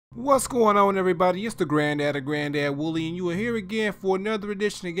What's going on, everybody? It's the Granddad Wooly, and you are here again for another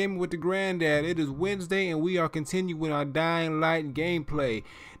edition of Gaming with the Granddad. It is Wednesday, and we are continuing our Dying Light gameplay.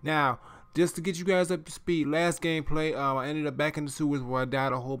 Now, just to get you guys up to speed, last gameplay, I ended up back in the sewers where I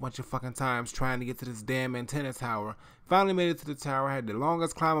died a whole bunch of fucking times trying to get to this damn antenna tower. Finally made it to the tower, had the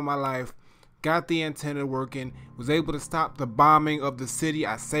longest climb of my life, got the antenna working, was able to stop the bombing of the city.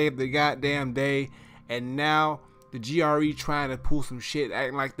 I saved the goddamn day, and now the GRE trying to pull some shit,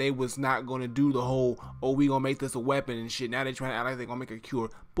 acting like they was not going to do the whole, oh, we going to make this a weapon and shit. Now they trying to act like they going to make a cure.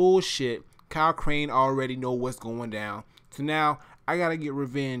 Bullshit. Kyle Crane already know what's going down. So now I got to get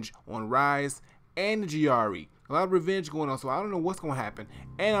revenge on Rise and the GRE. A lot of revenge going on, so I don't know what's going to happen.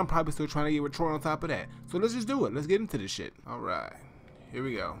 And I'm probably still trying to get with Troy on top of that. So let's just do it. Let's get into this shit. Alright. Here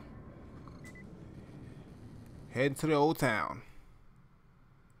we go. Heading to the old town.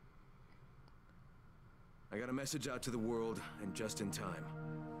 I got a message out to the world, and just in time.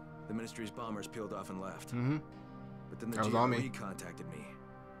 The Ministry's bombers peeled off and left. But then the GRE contacted me.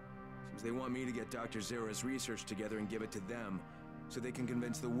 Seems they want me to get Dr. Zera's research together and give it to them, so they can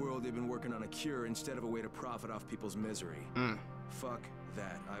convince the world they've been working on a cure instead of a way to profit off people's misery. Fuck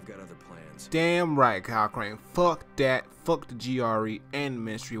that. I've got other plans. Damn right, Kyle Crane. Fuck that. Fuck the GRE and the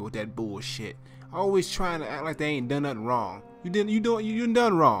Ministry with that bullshit. Always trying to act like they ain't done nothing wrong. You done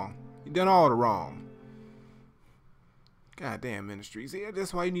wrong. You done all the wrong. Goddamn Ministry. See,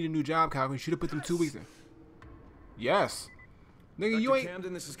 that's why you need a new job, Kyle. You should have put them 2 weeks in. Yes. Nigga, Dr. you ain't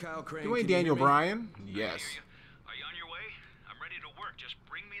Camden, this is Kyle Crane. You ain't Daniel Bryan. Yes. Are you on your way? I'm ready to work. Just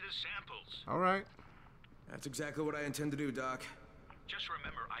bring me the samples. Alright. That's exactly what I intend to do, Doc. Just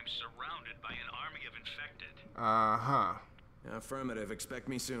remember, I'm surrounded by an army of infected. Affirmative. Expect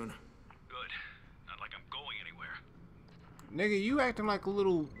me soon. Good. Not like I'm going anywhere. Nigga, you acting like a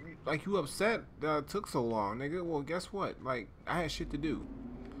little, like you upset that it took so long, nigga. Well, guess what? Like, I had shit to do.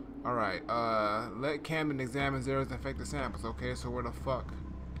 Alright, let Camden examine Zera's infected samples. Okay, so where the fuck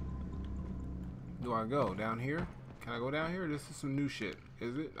do I go? Down here? Can I go down here? This is some new shit.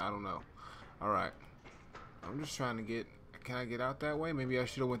 Is it? I don't know. Alright. I'm just trying to get, can I get out that way? Maybe I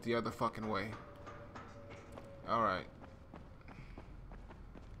should have went the other fucking way. Alright.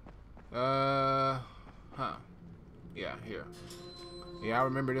 Yeah, here. Yeah, I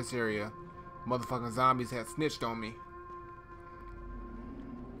remember this area. Motherfucking zombies had snitched on me.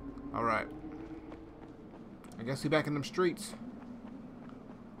 Alright. I guess we back in them streets.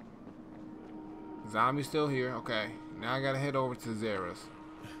 Zombies still here. Okay. Now I gotta head over to Zera's.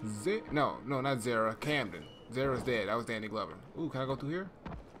 No, not Zera. Camden. Zera's dead. That was Danny Glover. Ooh, can I go through here?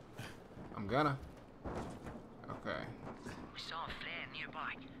 I'm gonna. Okay. We saw a flare nearby.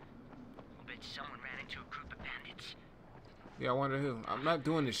 I bet someone ran into a group of bandits. Yeah, I wonder who. I'm not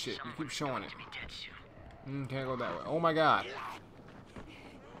doing this shit. You keep showing it. Can't go that way. Oh my god.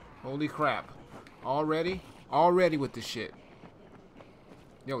 Holy crap. Already with this shit.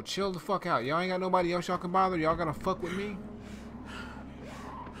 Yo, chill the fuck out. Y'all ain't got nobody else y'all can bother? Y'all gonna fuck with me?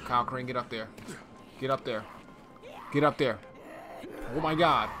 Kyle Crane, get up there. Get up there. Get up there. Oh my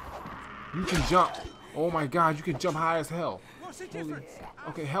god. You can jump. Oh my god, you can jump high as hell. Holy...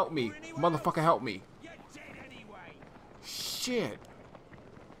 Okay, help me. Motherfucker, help me. Shit.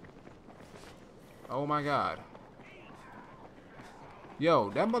 Oh my god.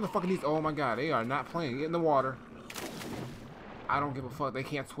 Yo, that motherfucker needs... Oh my god, they are not playing. Get in the water. I don't give a fuck. They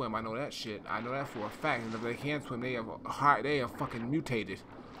can't swim. I know that shit. I know that for a fact. And if they can't swim, they have fucking mutated.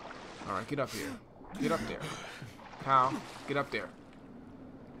 Alright, get up here. Get up there. Kyle, get up there.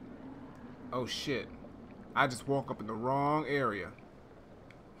 Oh shit. I just woke up in the wrong area.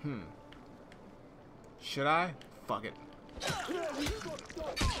 Should I? Fuck it.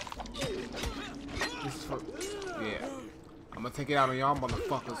 This is for... Yeah. I'm gonna take it out on y'all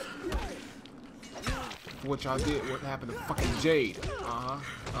motherfuckers. For what y'all did, what happened to fucking Jade. Uh-oh,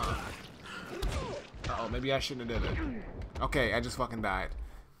 maybe I shouldn't have done it. Okay, I just fucking died.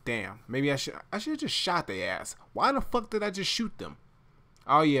 Damn. Maybe I should have just shot their ass. Why the fuck did I just shoot them?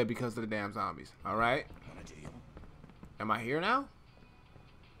 Oh yeah, because of the damn zombies. Alright. Am I here now?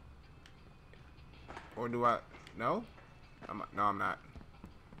 Or do I... No? No, I'm not.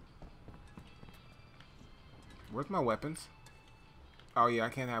 Where's my weapons? Oh yeah, I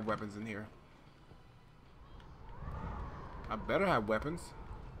can't have weapons in here. I better have weapons.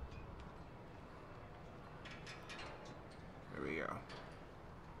 There we go.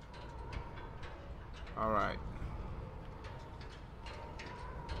 Alright.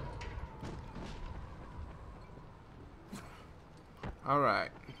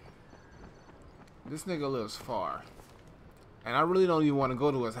 Alright. This nigga lives far. And I really don't even want to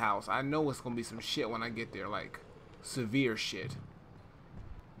go to his house. I know it's going to be some shit when I get there. Like, severe shit.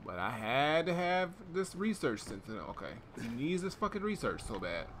 But I had to have this research center. Okay. He needs this fucking research so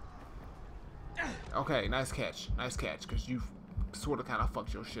bad. Okay, nice catch. Nice catch. Because you sort of kind of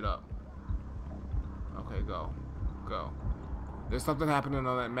fucked your shit up. Okay, go. Go. There's something happening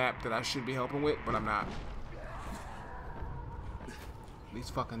on that map that I should be helping with, but I'm not. These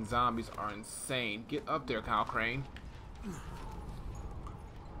fucking zombies are insane. Get up there, Kyle Crane.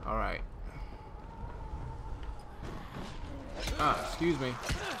 Alright. Excuse me.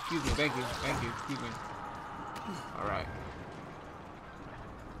 Excuse me. Thank you. Thank you. Excuse me. Alright.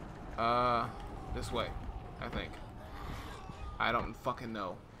 This way, I think. I don't fucking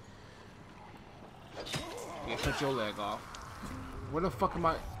know. Yeah, cut your leg off. Where the fuck am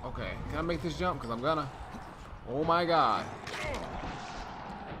I? Okay, can I make this jump? Because I'm gonna. Oh my god.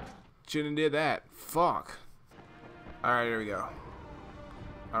 Shouldn't have did that. Fuck. Alright, here we go.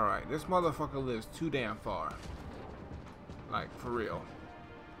 Alright, this motherfucker lives too damn far. Like, for real.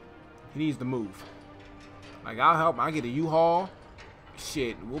 He needs to move. Like, I'll help him. I get a U-Haul.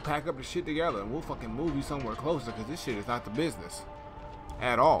 Shit, we'll pack up the shit together and we'll fucking move you somewhere closer because this shit is not the business.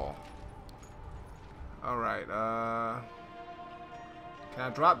 At all. Alright, can I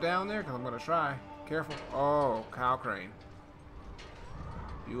drop down there? Because I'm going to try. Careful. Oh, Kyle Crane.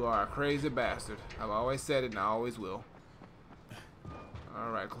 You are a crazy bastard. I've always said it and I always will.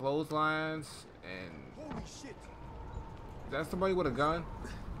 Alright, clotheslines and... Holy shit. Is that somebody with a gun?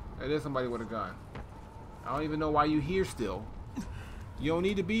 It is somebody with a gun. I don't even know why you're here still. You don't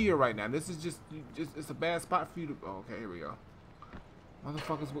need to be here right now. This is just it's a bad spot for you to... Oh, okay, here we go.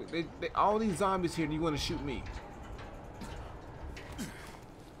 Motherfuckers, all these zombies here and you want to shoot me. What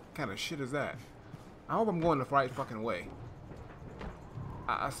kind of shit is that? I hope I'm going the right fucking way.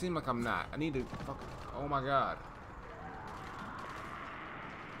 I seem like I'm not. I need to fucking... Oh my god.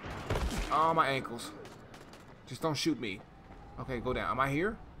 Oh, my ankles. Just don't shoot me. Okay, go down. Am I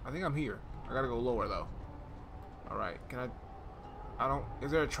here? I think I'm here. I gotta go lower though. Alright, can I don't...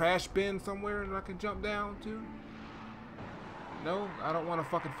 Is there a trash bin somewhere that I can jump down to? No? I don't want to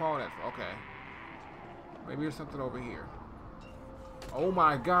fucking fall that far. Okay. Maybe there's something over here. Oh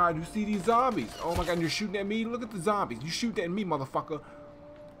my god, you see these zombies? Oh my god, you're shooting at me? Look at the zombies. You shooting at me, motherfucker.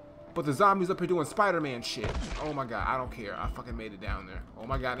 But the zombies up here doing Spider-Man shit. Oh my god, I don't care. I fucking made it down there. Oh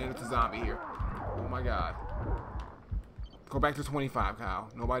my god, and it's a zombie here. Oh my god. Go back to 25, Kyle.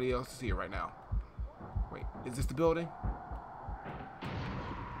 Nobody else is here right now. Wait, is this the building?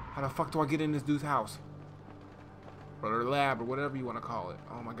 How the fuck do I get in this dude's house? Or the lab, or whatever you want to call it.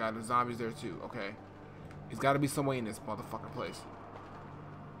 Oh my god, the zombies there too. Okay. There's got to be some way in this motherfucking place.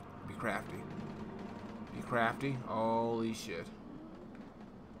 Be crafty. Be crafty. Holy shit.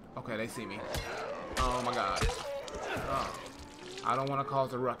 Okay, they see me. Oh my god. Oh. I don't want to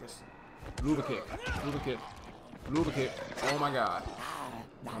cause a ruckus. Lubricate. Lubricate. Lubricate. Oh my god.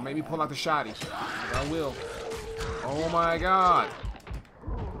 Don't make me pull out the shotty. I will. Oh my god.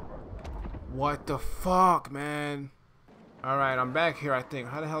 What the fuck, man? Alright, I'm back here, I think.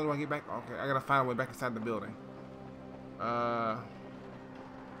 How the hell do I get back? Okay, I gotta find a way back inside the building. What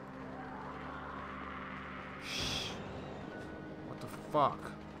the fuck?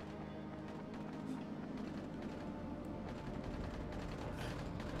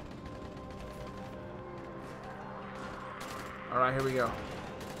 Alright, here we go.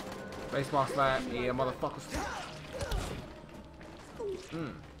 Baseball slap. Yeah, motherfuckers.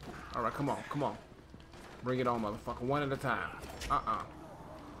 Alright, come on, come on. Bring it on, motherfucker. One at a time.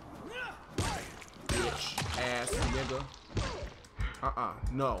 Bitch, ass, nigga.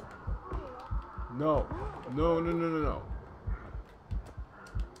 No. No. No, no, no, no, no.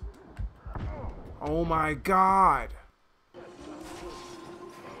 Oh my god.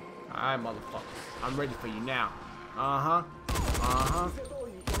 Alright, motherfucker. I'm ready for you now. Yeah,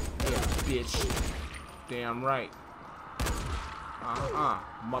 bitch. Damn right.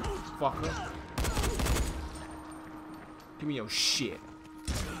 Motherfucker. Give me your shit.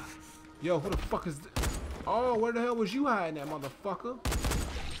 Yo, who the fuck is this? Oh, where the hell was you hiding at, motherfucker?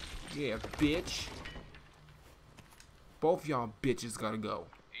 Yeah, bitch. Both y'all bitches gotta go.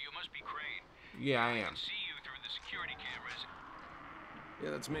 You must be Crane. Yeah, I am. I can see you through the security cameras.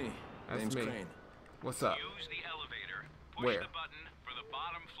 Yeah, that's me. That's Name's me. Crane. What's up? Use the elevator. Push Where? the button for the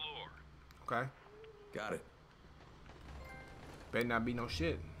bottom floor. Okay. Got it. Better not be no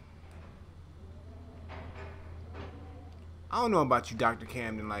shit. I don't know about you, Dr.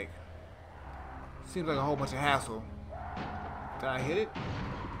 Camden. Like, seems like a whole bunch of hassle. Did I hit it?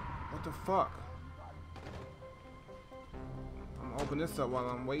 What the fuck? I'm gonna open this up while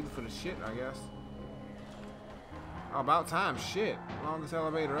I'm waiting for the shit, I guess. Oh, about time. Shit. Longest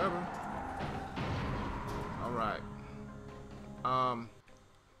elevator ever. Alright.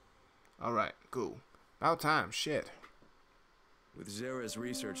 Alright, cool. About time, shit. With Zera's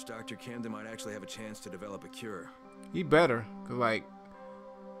research, Dr. Camden might actually have a chance to develop a cure. He better, cause like,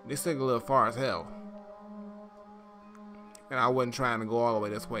 this thing a little far as hell. And I wasn't trying to go all the way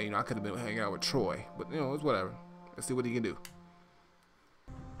this way. You know, I could have been hanging out with Troy. But, you know, it's whatever. Let's see what he can do.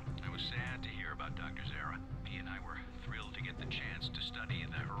 I was sad to hear about Dr. Zera. He and I were thrilled to get the chance to study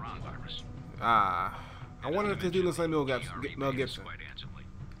the Haran virus. I wanted to do this like Mel Gibson. Quite handsomely.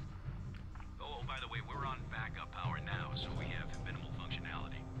 Oh, by the way, we're on backup power now, so we have minimal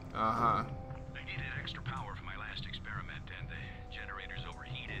functionality. Uh-huh. I needed extra power for my last experiment, and the generators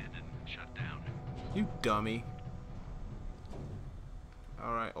overheated and shut down. You dummy.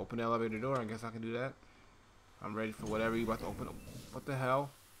 Alright, open the elevator door. I guess I can do that. I'm ready for whatever you about to open up. What the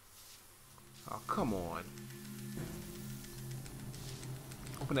hell? Oh, come on.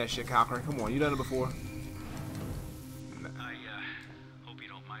 Open that shit, Cochran. Come on, you done it before. I hope you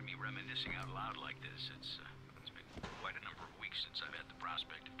don't mind me reminiscing out loud like this. It's been quite a number of weeks since I've had the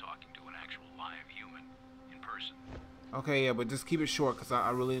prospect of talking to an actual live human in person. Okay, yeah, but just keep it short, because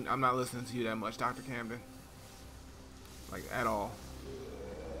I'm not listening to you that much, Dr. Camden. Like, at all.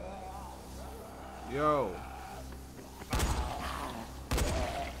 Yo.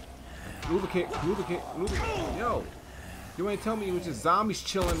 Lubricate. Yo. You ain't tell me it was just zombies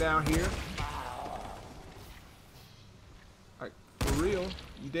chilling down here. Like, for real?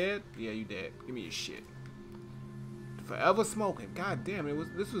 You dead? Yeah, you dead. Give me your shit. Forever smoking. God damn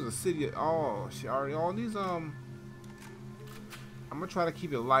it. This was a city of, oh shit. All these I'm gonna try to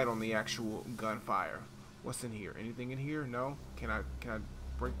keep it light on the actual gunfire. What's in here? Anything in here? No? Can I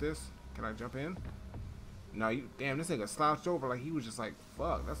break this? Can I jump in? No, you damn, this nigga slouched over like he was just like,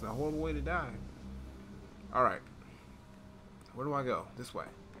 fuck, that's a horrible way to die. Alright. Where do I go? This way.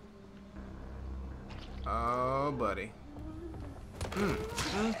 Oh, buddy.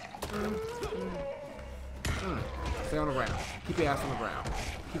 Stay on the ground. Keep your ass on the ground.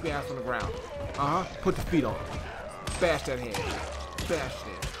 Keep your ass on the ground. Uh-huh. Put the feet on. Bash that head. Bash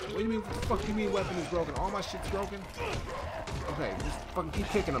it. What do you mean? What the fuck do you mean weapon is broken? All my shit's broken? Okay, just fucking keep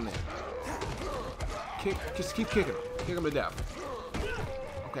kicking them then. Just keep kicking them. Kick them to death.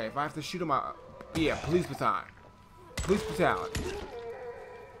 Okay, if I have to shoot them out, yeah, police baton. Police brutality.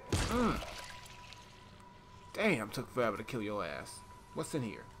 Damn, took forever to kill your ass. What's in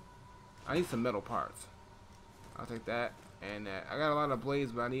here? I need some metal parts. I'll take that and that. I got a lot of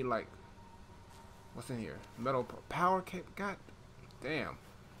blades, but I need like, what's in here? Metal power cable. God damn.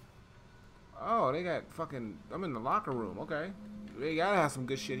 Oh, they got fucking. I'm in the locker room. Okay, they gotta have some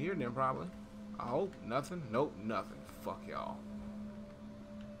good shit here then probably. I hope. Nothing. Nope. Nothing. Fuck y'all.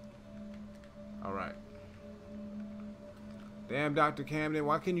 All right. Damn, Dr. Camden,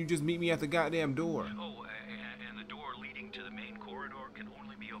 why can't you just meet me at the goddamn door? Oh, and the door leading to the main corridor can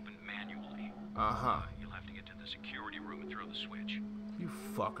only be opened manually. Uh-huh. You'll have to get to the security room and throw the switch. You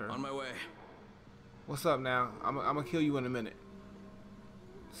fucker. On my way. What's up now? I'm gonna kill you in a minute.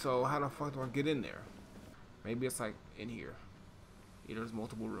 So how the fuck do I get in there? Maybe it's like in here. Either there's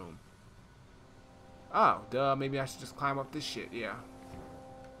multiple room. Oh, duh. Maybe I should just climb up this shit. Yeah.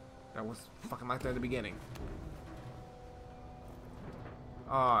 That was fucking like that at the beginning.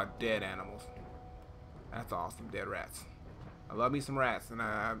 Ah, oh, dead animals. That's awesome. Dead rats. I love me some rats, and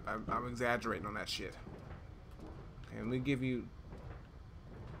I'm exaggerating on that shit. Okay, let me give you.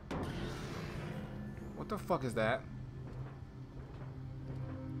 What the fuck is that?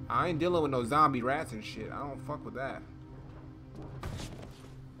 I ain't dealing with no zombie rats and shit. I don't fuck with that.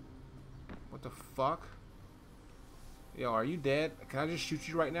 What the fuck? Yo, are you dead? Can I just shoot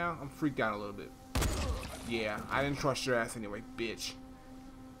you right now? I'm freaked out a little bit. Yeah, I didn't trust your ass anyway, bitch.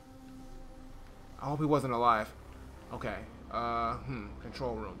 I hope he wasn't alive. Okay.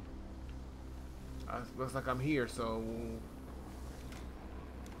 Control room. Looks like I'm here, so...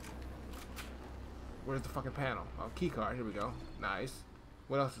 Where's the fucking panel? Oh, key card. Here we go. Nice.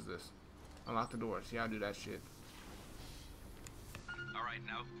 What else is this? Unlock the doors. Yeah, I'll do that shit. Alright,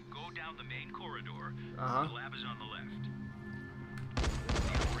 now go down the main corridor. Uh-huh. The lab is on the left.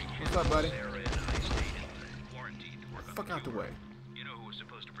 What's up, buddy? Zera and I stayed in quarantine to work on Fuck out the way. You know who was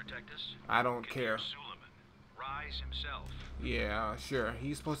supposed to protect us? I don't care. Suleiman. Rise himself. Yeah, sure.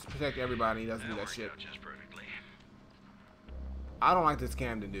 He's supposed to protect everybody. He doesn't do that shit. Out just perfectly. I don't like this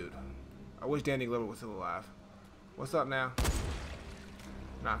Camden dude. I wish Danny Glover was still alive. What's up now?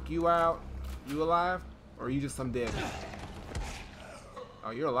 Knock you out? You alive? Or are you just some dead? Oh,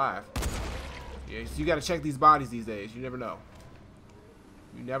 you're alive. Yeah, so you gotta check these bodies these days. You never know.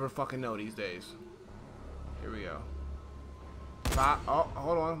 You never fucking know these days. Here we go. Oh,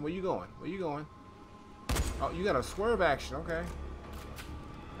 hold on. Where you going? Where you going? Oh, you got a swerve action. Okay.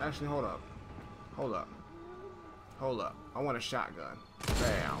 Actually, hold up. Hold up. Hold up. I want a shotgun.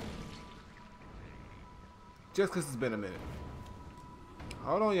 Bam. Just because it's been a minute.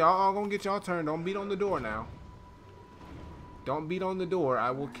 Hold on, y'all. I'm going to get y'all turn. Don't beat on the door now. Don't beat on the door.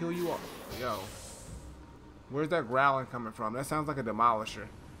 I will kill you all. Yo. Where's that growling coming from? That sounds like a demolisher.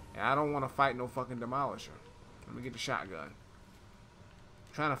 And I don't want to fight no fucking demolisher. Let me get the shotgun.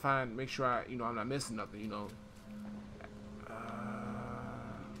 I'm trying to make sure I'm not missing nothing,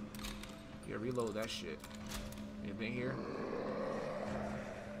 Yeah, reload that shit. Anything here?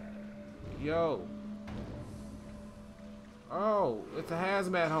 Yo. Oh, it's a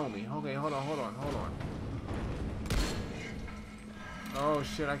hazmat homie. Okay, hold on. Oh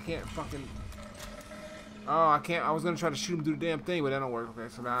shit, I can't fucking. Oh, I can't. I was gonna try to shoot him through the damn thing, but that don't work.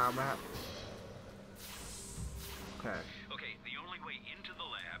 Okay, so now I'm gonna have. Okay. Okay, the only way into the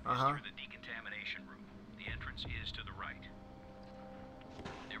lab is through the decontamination room. The entrance is to the right.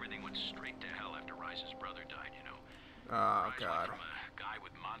 Everything went straight to hell after Rice's brother died, Oh, Rise God. went from a guy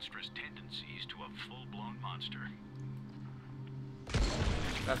with monstrous tendencies to a full-blown monster.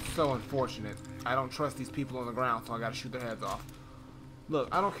 That's so unfortunate. I don't trust these people on the ground, so I gotta shoot their heads off. Look,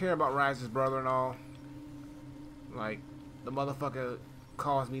 I don't care about Rice's brother and all. Like, the motherfucker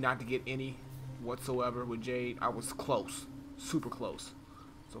caused me not to get any whatsoever with Jade. I was close. Super close.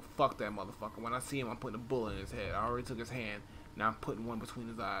 So fuck that motherfucker. When I see him, I'm putting a bullet in his head. I already took his hand. Now I'm putting one between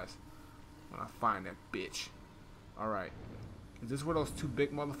his eyes. When I find that bitch. Alright. Is this where those two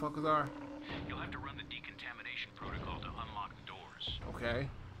big motherfuckers are? You'll have to run the decontamination protocol to unlock the doors. Okay.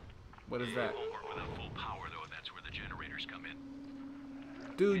 What is that? It won't work without full power, though. That's where the generators come in.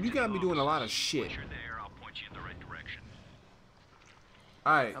 Dude, you got me doing a lot of shit. Once you're there, I'll point you in the right direction.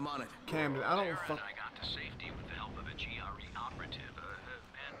 Alright. I'm on it. Camden, I don't Zera fuck. and I got to safety with the help of a GRE operative,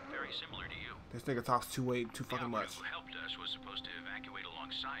 and very similar to you. This nigga talks too fucking The much. operative who helped us was supposed to evacuate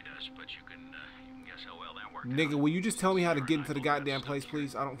alongside us, but you can guess how well that worked Nigga, out. will you just tell me how to Zera get and I into the both got goddamn stuck place, here.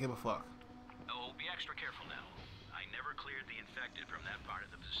 please? I don't give a fuck. Oh, be extra careful now. I never cleared the infected from that part of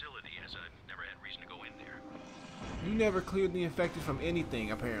the facility, as I never had reason to go in there. You never cleared the infected from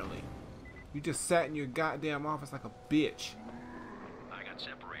anything, apparently. You just sat in your goddamn office like a bitch. I got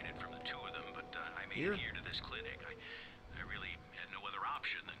separated from the two of them, but I made Here? it here to this clinic. I really had no other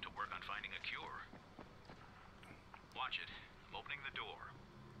option than to work on finding a cure. Watch it. I'm opening the door.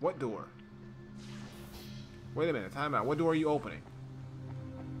 What door? Wait a minute, time out. What door are you opening?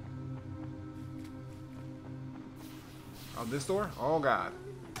 Oh, this door? Oh, God.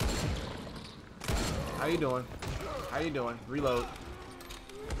 How you doing? How you doing? Reload.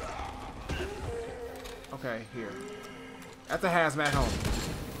 Okay, here. That's a hazmat home.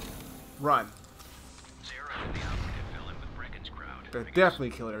 Run. Zera and the operative fell in with Brecken's crowd. They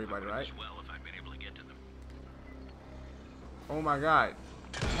definitely killed everybody, right? As well, if I'd been able to get to them. Oh my God.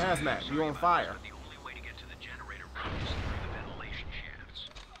 Hazmat, you on fire. The only way to get to the generator room is through the ventilation shafts.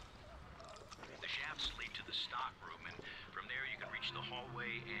 The shafts lead to the stock room, and from there you can reach the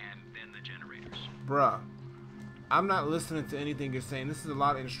hallway and then the generators. Bruh. I'm not listening to anything you're saying. This is a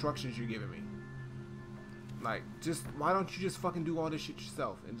lot of instructions you're giving me. Like, just, why don't you just fucking do all this shit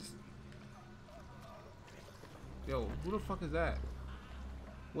yourself and just... Yo, who the fuck is that?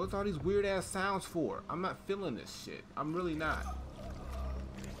 What's all these weird ass sounds for? I'm not feeling this shit. I'm really not.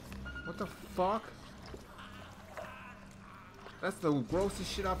 What the fuck? That's the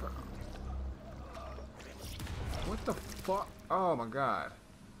grossest shit I've heard. What the fuck? Oh my God.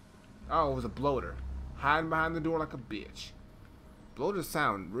 Oh, it was a bloater. Hiding behind the door like a bitch. Bloaters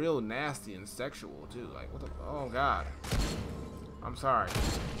sound real nasty and sexual too. Like, what the? Oh God. I'm sorry.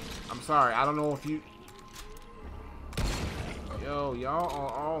 I'm sorry. I don't know if you. Yo, y'all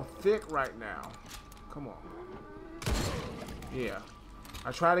are all thick right now. Come on. Yeah.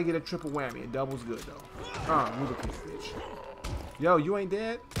 I try to get a triple whammy. A double's good though. Move a piece, bitch. Yo, you ain't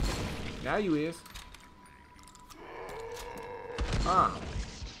dead? Now you is.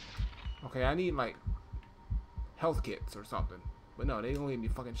 Okay, I need like health kits or something. But no, they only give me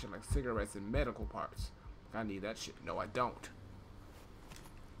fucking shit like cigarettes and medical parts. I need that shit. No, I don't.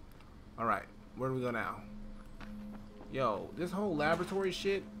 Alright, where do we go now? Yo, this whole laboratory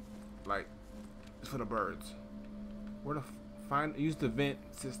shit, like, is for the birds. Where to use the vent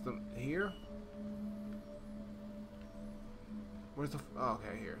system here? Where's the, oh,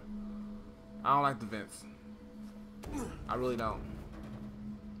 okay, here. I don't like the vents. I really don't.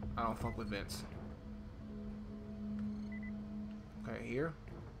 I don't fuck with vents. Okay, here?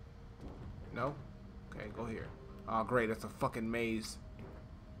 No? Okay, go here. Oh, great, that's a fucking maze.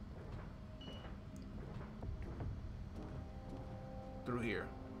 Through here.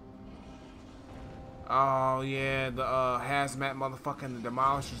 Oh yeah, the hazmat motherfucking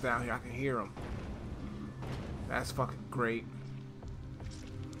demolishers down here. I can hear them. That's fucking great.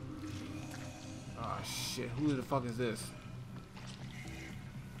 Oh shit, who the fuck is this?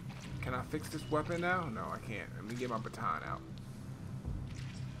 Can I fix this weapon now? No, I can't. Let me get my baton out.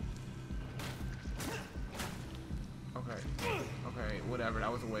 Okay. Okay, whatever.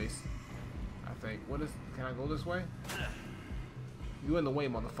 That was a waste. I think. What is... Can I go this way? You in the way,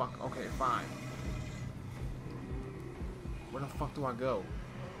 motherfucker. Okay, fine. Where the fuck do I go?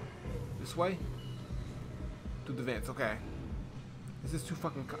 This way? Through the vents. Okay. Is this too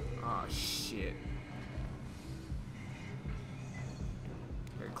fucking... Oh, shit.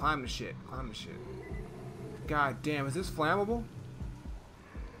 Okay, climb the shit. Climb the shit. God damn, is this flammable?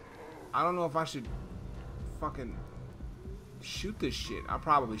 I don't know if I should fucking shoot this shit. I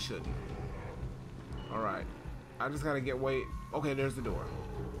probably shouldn't. Alright. I just gotta get way... Okay, there's the door.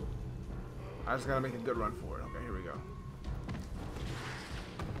 I just gotta make a good run for it. Okay, here we go.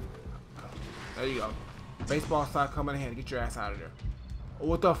 There you go. Baseball side coming in. Get your ass out of there. Oh,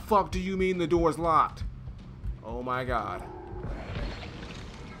 what the fuck do you mean the door's locked? Oh my god.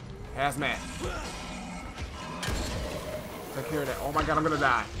 Hazmat. Take care of that. Oh my god, I'm gonna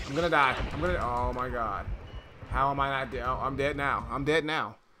die. I'm gonna die. Oh my god. How am I not dead? Oh, I'm dead now. I'm dead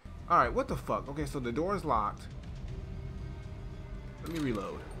now. Alright, what the fuck? Okay, so the door is locked. Let me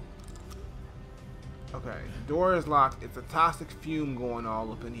reload. Okay, the door is locked. It's a toxic fume going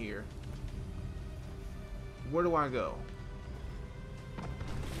all up in here. Where do I go?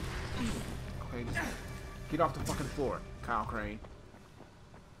 Okay, just get off the fucking floor, Kyle Crane.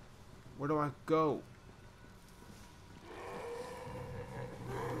 Where do I go?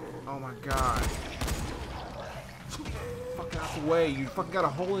 Oh my god. Fucking out the way. You fucking got a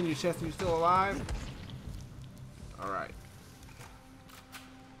hole in your chest and you're still alive? Alright.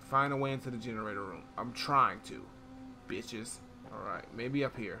 Find a way into the generator room. I'm trying to. Bitches. Alright, maybe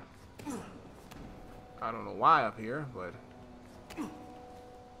up here. I don't know why up here, but...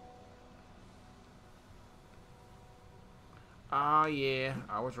 Ah, yeah.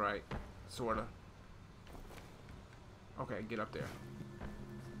 I was right. Sorta. Okay, get up there.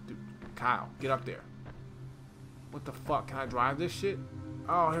 Dude, Kyle, get up there. What the fuck? Can I drive this shit?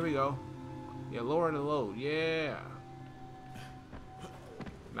 Oh, here we go. Yeah, lower the load. Yeah.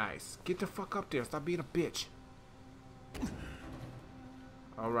 Nice. Get the fuck up there. Stop being a bitch.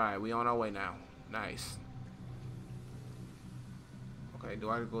 Alright, we on our way now. Nice. Okay, do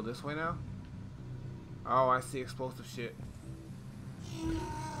I go this way now? Oh, I see explosive shit.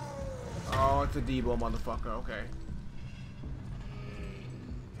 Oh, it's a Debo motherfucker. Okay.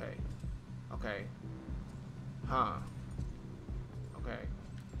 Okay. Okay. Huh. Okay.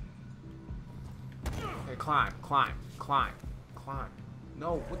 Okay, climb, climb, climb, climb.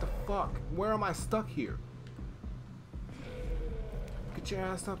 No, what the fuck? Where am I stuck here? Get your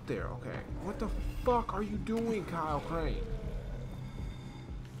ass up there, okay. What the fuck are you doing, Kyle Crane?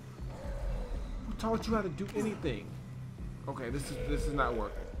 Who taught you how to do anything? Okay, this is not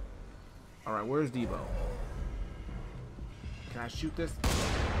working. Alright, where's Debo? Can I shoot this?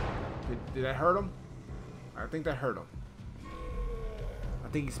 Did that hurt him? I think that hurt him. I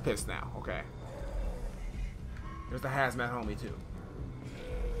think he's pissed now. Okay. There's the hazmat homie too.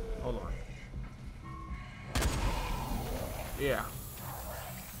 Hold on. Yeah.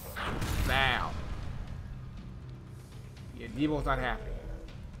 Now. Yeah, Debo's not happy.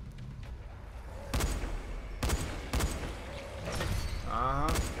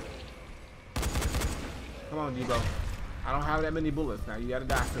 Uh-huh. Come on, Debo. I don't have that many bullets now. You gotta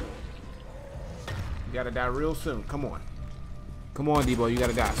die soon. You gotta die real soon. Come on. Come on, Debo. You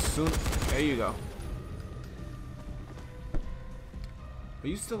gotta die soon. There you go. Are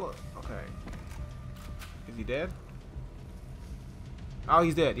you still... Okay. Is he dead? Oh,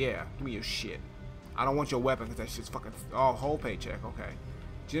 he's dead. Yeah. Give me your shit. I don't want your weapon because that shit's fucking... Oh, whole paycheck. Okay.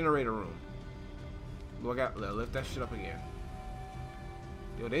 Generator room. Look out. Lift that shit up again.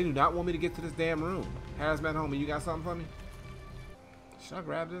 Yo, they do not want me to get to this damn room. Hazmat homie, you got something for me? Should I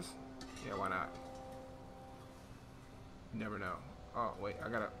grab this? Yeah, why not? You never know. Oh, wait, I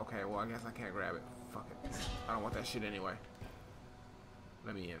gotta... Okay, well, I guess I can't grab it. Fuck it. I don't want that shit anyway.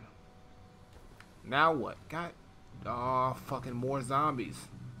 Let me in. Now what? God... Oh, fucking more zombies.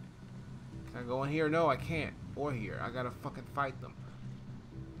 Can I go in here? No, I can't. Or here. I gotta fucking fight them.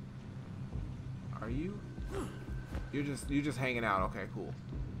 Are you? You're just hanging out. Okay, cool.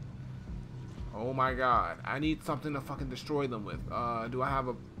 Oh my god. I need something to fucking destroy them with. Do I have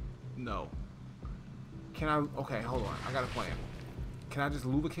a... No. Can I... Okay, hold on. I got a plan. Can I just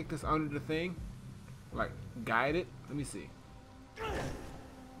lubricate this under the thing? Like, guide it? Let me see.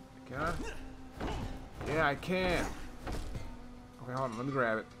 Can I? Yeah, I can. Okay, hold on. Let me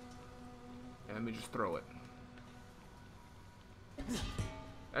grab it. And let me just throw it.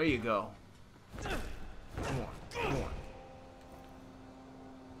 There you go. Come on. Come on.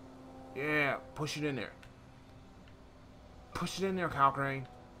 Yeah, push it in there. Push it in there, Calcrane.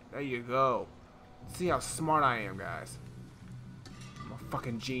 There you go. See how smart I am, guys. I'm a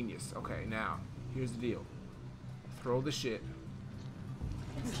fucking genius. Okay, now, here's the deal. Throw the shit.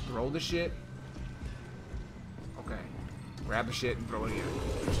 Throw the shit. Okay. Grab the shit and throw it in.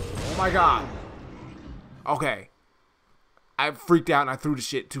 Oh my god. Okay. I freaked out and I threw the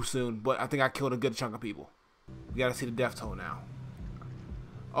shit too soon, but I think I killed a good chunk of people. We gotta see the death toll now.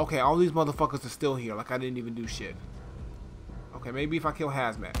 Okay, all these motherfuckers are still here, like I didn't even do shit. Okay, maybe if I kill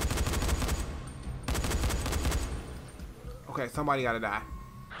Hazmat. Okay, somebody gotta die.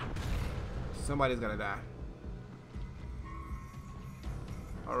 Somebody's gotta die.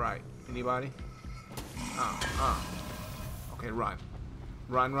 Alright, anybody? Okay, run.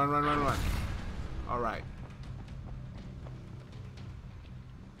 Run, run, run, run, run. Alright.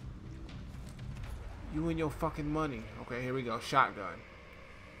 You and your fucking money. Okay, here we go. Shotgun.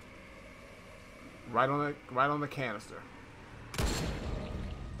 Right on the canister.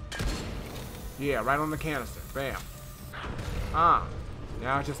 Yeah, right on the canister. Bam.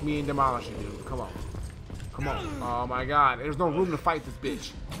 Now it's just me and demolishing dude. Come on. Come on. Oh my god. There's no room to fight this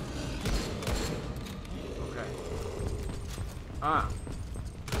bitch. Okay.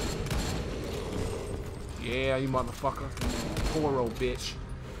 Yeah, you motherfucker. Toro, bitch.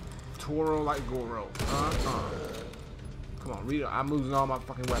 Toro like Goro. Come on, Rita. I'm losing all my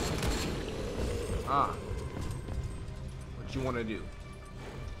fucking weapons. What you want to do?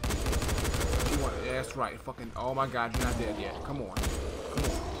 What you want? Yeah, that's right. Fucking. Oh my god, you're not dead yet. Come on. Come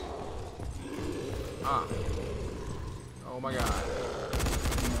on. Oh my god.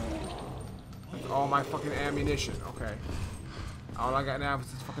 That's all my fucking ammunition. Okay. All I got now is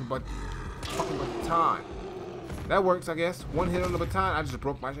this fucking baton. That works, I guess. One hit on the baton, I just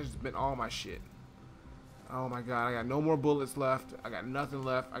broke my shit. I just bent all my shit. Oh my god, I got no more bullets left. I got nothing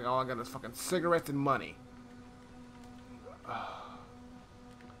left. All I got is fucking cigarettes and money.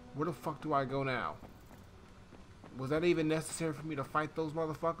 Where the fuck do I go now? Was that even necessary for me to fight those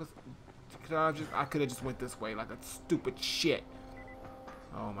motherfuckers? I could have just went this way like a stupid shit.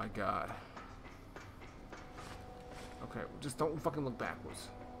 Oh my god. Okay, just don't fucking look backwards.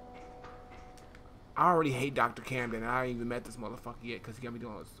 I already hate Dr. Camden, and I ain't even met this motherfucker yet because he got me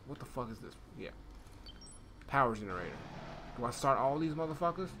doing this. What the fuck is this? Yeah. Power generator. Do I start all these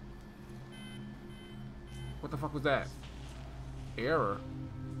motherfuckers? What the fuck was that? Error.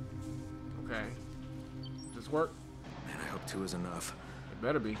 Okay. Does this work? Man, I hope 2 is enough. It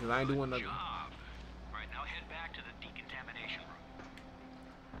better be, because I ain't doing nothing. Job. Right, now head back to the decontamination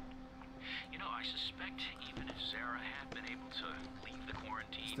room. You know, I suspect even if Zera had been able to leave the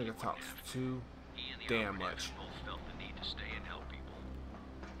quarantine, This nigga talks too damn much. both felt the need to stay and help people.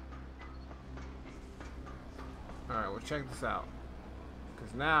 Alright, well check this out.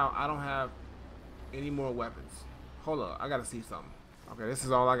 Because now I don't have any more weapons. Hold up, I gotta see something. Okay, this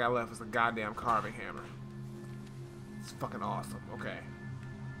is all I got left is a goddamn carving hammer. It's fucking awesome. Okay.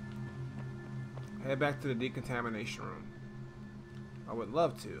 Head back to the decontamination room. I would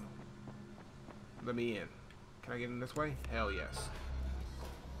love to. Let me in. Can I get in this way? Hell yes.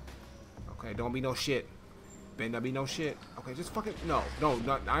 Okay, don't be no shit. Better not be no shit. Okay, just fucking no,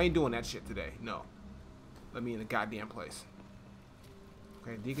 I ain't doing that shit today. No. Let me in the goddamn place.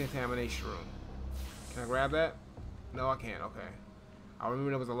 Okay, decontamination room. Can I grab that? No, I can't. Okay. I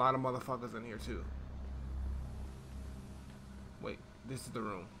remember there was a lot of motherfuckers in here too. Wait, this is the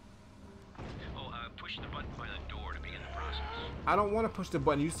room. Oh, push the button by the door to begin the process. I don't want to push the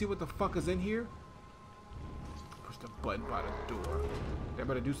button. You see what the fuck is in here? Push the button by the door. They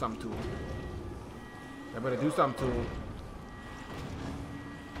better do something to him. They better do something to him.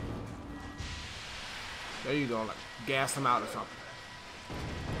 There you go. Like, gas them out or something.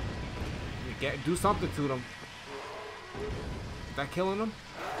 Do something to them. Is that killing them?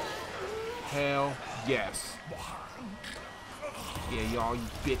 Hell yes. Yeah, y'all, you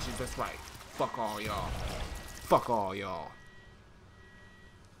bitches. That's right. Fuck all y'all. Fuck all y'all.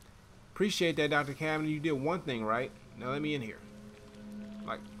 Appreciate that, Dr. Camden. You did one thing right. Now let me in here.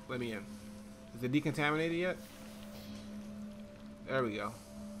 Like, let me in. Is it decontaminated yet? There we go.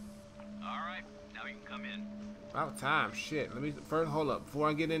 Alright, now you can come in. About time. Shit. Let me first hold up. Before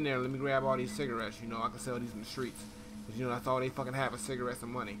I get in there, let me grab all these cigarettes. You know, I can sell these in the streets. Cause you know that's all they fucking have is cigarettes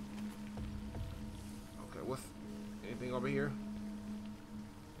and money. Okay, what's anything over here?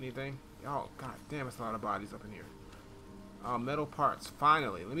 Anything? Oh god damn, it's a lot of bodies up in here. Metal parts.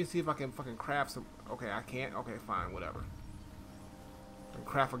 Finally. Let me see if I can fucking craft some. Okay, I can't. Okay, fine. Whatever. I can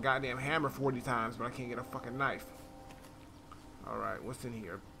craft a goddamn hammer 40 times, but I can't get a fucking knife. Alright, what's in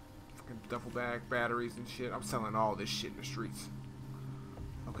here? Fucking duffel bag, batteries and shit. I'm selling all this shit in the streets.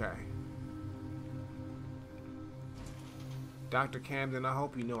 Okay. Dr. Camden, I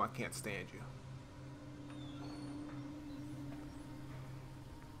hope you know I can't stand you.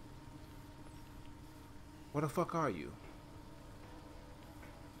 What the fuck are you?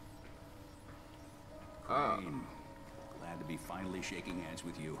 Glad to be finally shaking hands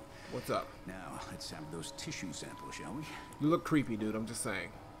with you. What's up? Now, let's have those tissue samples, shall we? You look creepy, dude. I'm just saying.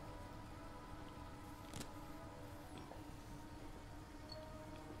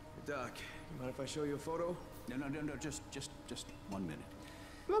 Doc, you mind if I show you a photo? No, just 1 minute.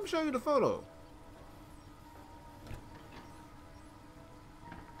 Let me show you the photo.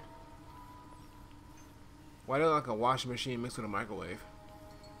 Why do I look like a washing machine mixed with a microwave?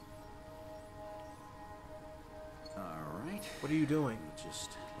 Alright. What are you doing?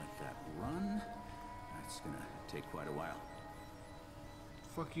 Just let that run. That's gonna take quite a while.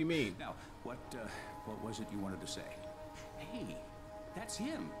 Fuck you mean? Now, what was it you wanted to say? Hey, that's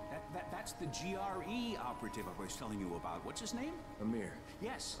him. That's the GRE operative I was telling you about. What's his name? Amir.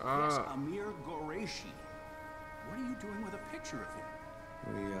 Yes, Amir Qureshi. What are you doing with a picture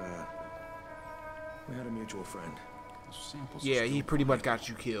of him? We had a mutual friend. Samples yeah, he pretty much got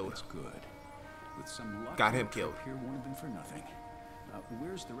you killed. That's good. With some luck, got him killed. Here won't have been for nothing.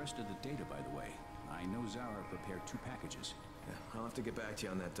 Where's the rest of the data, by the way? I know Zera prepared 2 packages. Yeah, I'll have to get back to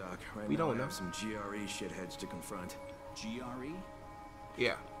you on that, Doc. Right we now don't I know. have some GRE shitheads to confront. GRE?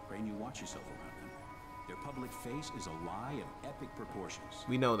 Yeah. Brain, you watch yourself around them. Their public face is a lie of epic proportions.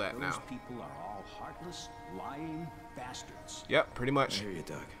 We know that now. Those people are all heartless, lying bastards. Yep, pretty much. I hear you,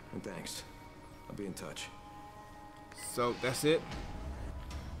 Doc. And thanks. I'll be in touch. So, that's it?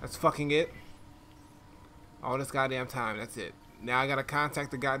 That's fucking it? All this goddamn time, that's it. Now I gotta contact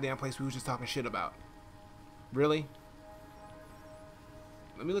the goddamn place we was just talking shit about. Really?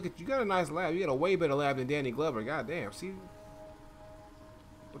 Let me look at you. Got a nice lab. You got a way better lab than Danny Glover. Goddamn. See?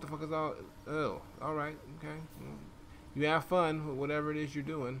 What the fuck is all... Oh, alright. Okay. You have fun with whatever it is you're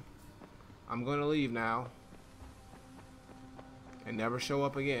doing. I'm gonna leave now. And never show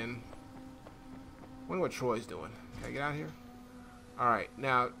up again. Wonder what Troy's doing. Can I get out of here? Alright.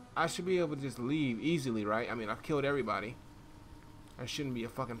 Now, I should be able to just leave easily, right? I mean, I've killed everybody. That shouldn't be a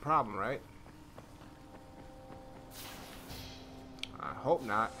fucking problem, right? I hope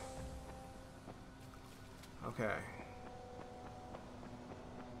not. Okay.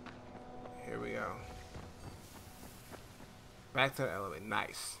 Here we go. Back to the elevator.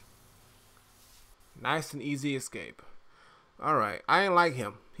 Nice. Nice and easy escape. Alright. I ain't like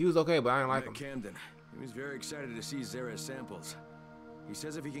him. He was okay, but I ain't like him. Camden. He was very excited to see Zera's samples. He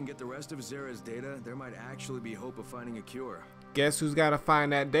says if he can get the rest of Zera's data, there might actually be hope of finding a cure. Guess who's gotta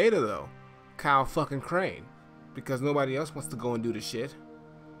find that data, though? Kyle fucking Crane. Because nobody else wants to go and do the shit.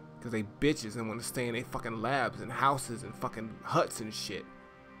 Because they bitches and want to stay in their fucking labs and houses and fucking huts and shit.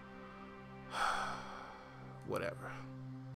 Whatever.